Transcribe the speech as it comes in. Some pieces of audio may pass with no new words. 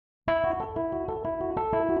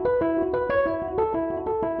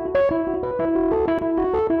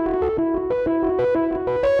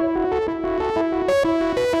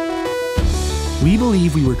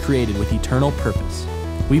believe we were created with eternal purpose.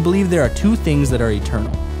 We believe there are two things that are eternal: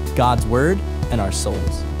 God's Word and our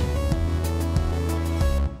souls.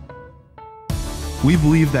 We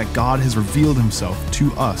believe that God has revealed himself to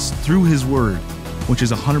us through his Word, which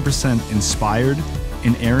is 100% inspired,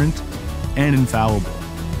 inerrant, and infallible.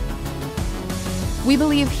 We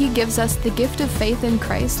believe he gives us the gift of faith in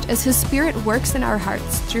Christ as his Spirit works in our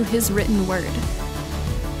hearts through his written word.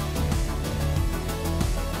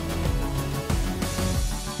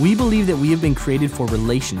 We believe that we have been created for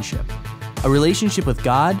relationship, a relationship with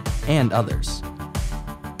God and others.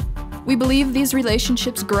 We believe these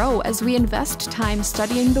relationships grow as we invest time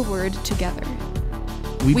studying the Word together.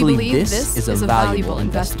 We believe this is a valuable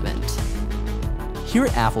investment. investment. Here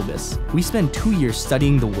at Afflebus, we spend 2 years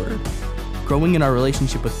studying the Word, growing in our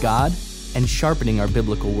relationship with God, and sharpening our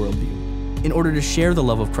biblical worldview in order to share the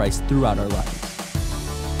love of Christ throughout our lives.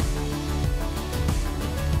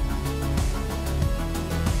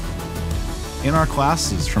 In our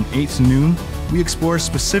classes from 8 to noon, we explore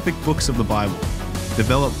specific books of the Bible,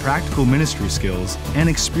 develop practical ministry skills, and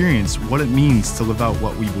experience what it means to live out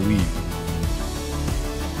what we believe.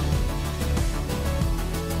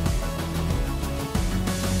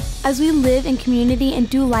 As we live in community and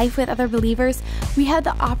do life with other believers, we have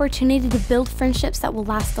the opportunity to build friendships that will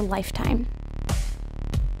last a lifetime.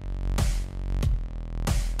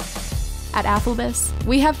 At Afflebus,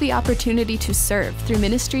 we have the opportunity to serve through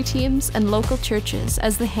ministry teams and local churches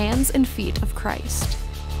as the hands and feet of Christ.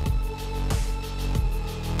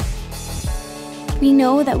 We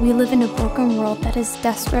know that we live in a broken world that is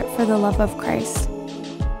desperate for the love of Christ.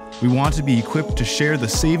 We want to be equipped to share the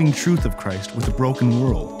saving truth of Christ with a broken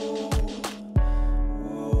world.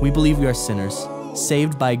 We believe we are sinners,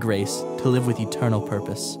 saved by grace to live with eternal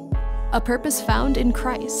purpose. A purpose found in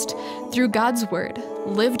Christ, through God's Word,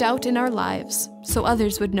 lived out in our lives, so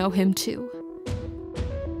others would know him too.